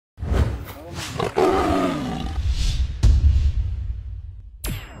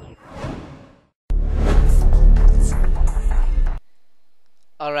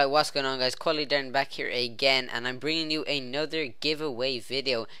Alright, what's going on guys? QualityDarren back here again, and I'm bringing you another giveaway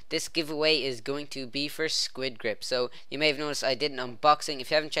video. This giveaway is going to be for SquidGrip. So you may have noticed I did an unboxing.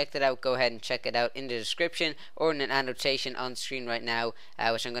 If you haven't checked it out, go ahead and check it out in the description or in an annotation on screen right now,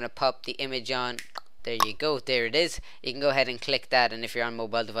 which I'm going to pop the image on. There you go, there it is. You can go ahead and click that, and if you're on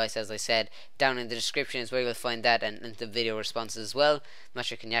mobile device, as I said, down in the description is where you'll find that, and the video responses as well. I'm not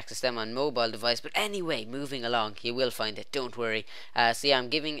sure can you access them on mobile device, but anyway, moving along, you will find it, don't worry. So yeah, I'm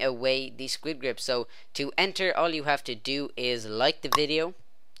giving away the SquidGrip. So to enter, all you have to do is like the video,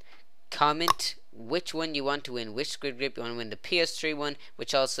 comment which one you want to win, which SquidGrip you want to win, the PS3 one,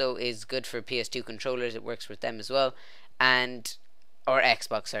 which also is good for PS2 controllers, it works with them as well, and or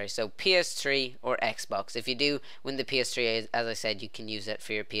Xbox, sorry, so PS3 or Xbox. If you do win the PS3, as I said, you can use it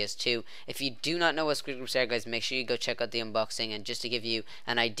for your PS2. If you do not know what SquidGrips are, guys, make sure you go check out the unboxing, and just to give you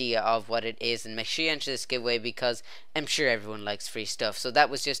an idea of what it is, and make sure you enter this giveaway because I'm sure everyone likes free stuff. So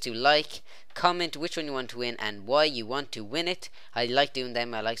that was just to like, comment which one you want to win and why you want to win it. I like doing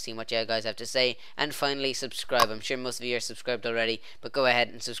them, I like seeing what you guys have to say, and finally subscribe. I'm sure most of you are subscribed already, but go ahead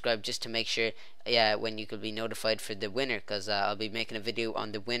and subscribe just to make sure when you could be notified for the winner, because I'll be making a video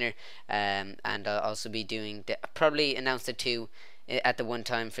on the winner, and I'll also be doing probably announce the two at the one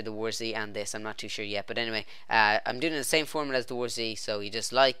time for the War Z and this. I'm not too sure yet, but anyway, I'm doing the same format as the War Z, so you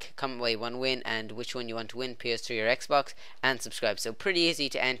just like, comment why you want to win and which one you want to win, PS3 or Xbox, and subscribe. So pretty easy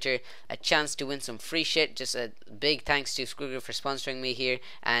to enter, a chance to win some free shit. Just a big thanks to SquidGrip for sponsoring me here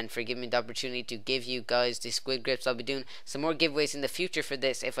and for giving me the opportunity to give you guys the SquidGrips. I'll be doing some more giveaways in the future for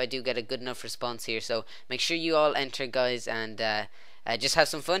this if I do get a good enough response here, so make sure you all enter, guys, and just have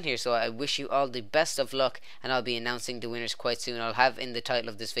some fun here. So I wish you all the best of luck, and I'll be announcing the winners quite soon. I'll have in the title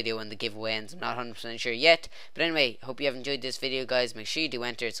of this video when the giveaway ends. I'm not 100% sure yet, but anyway, hope you have enjoyed this video, guys. Make sure you do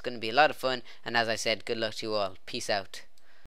enter, it's going to be a lot of fun, and as I said, good luck to you all. Peace out.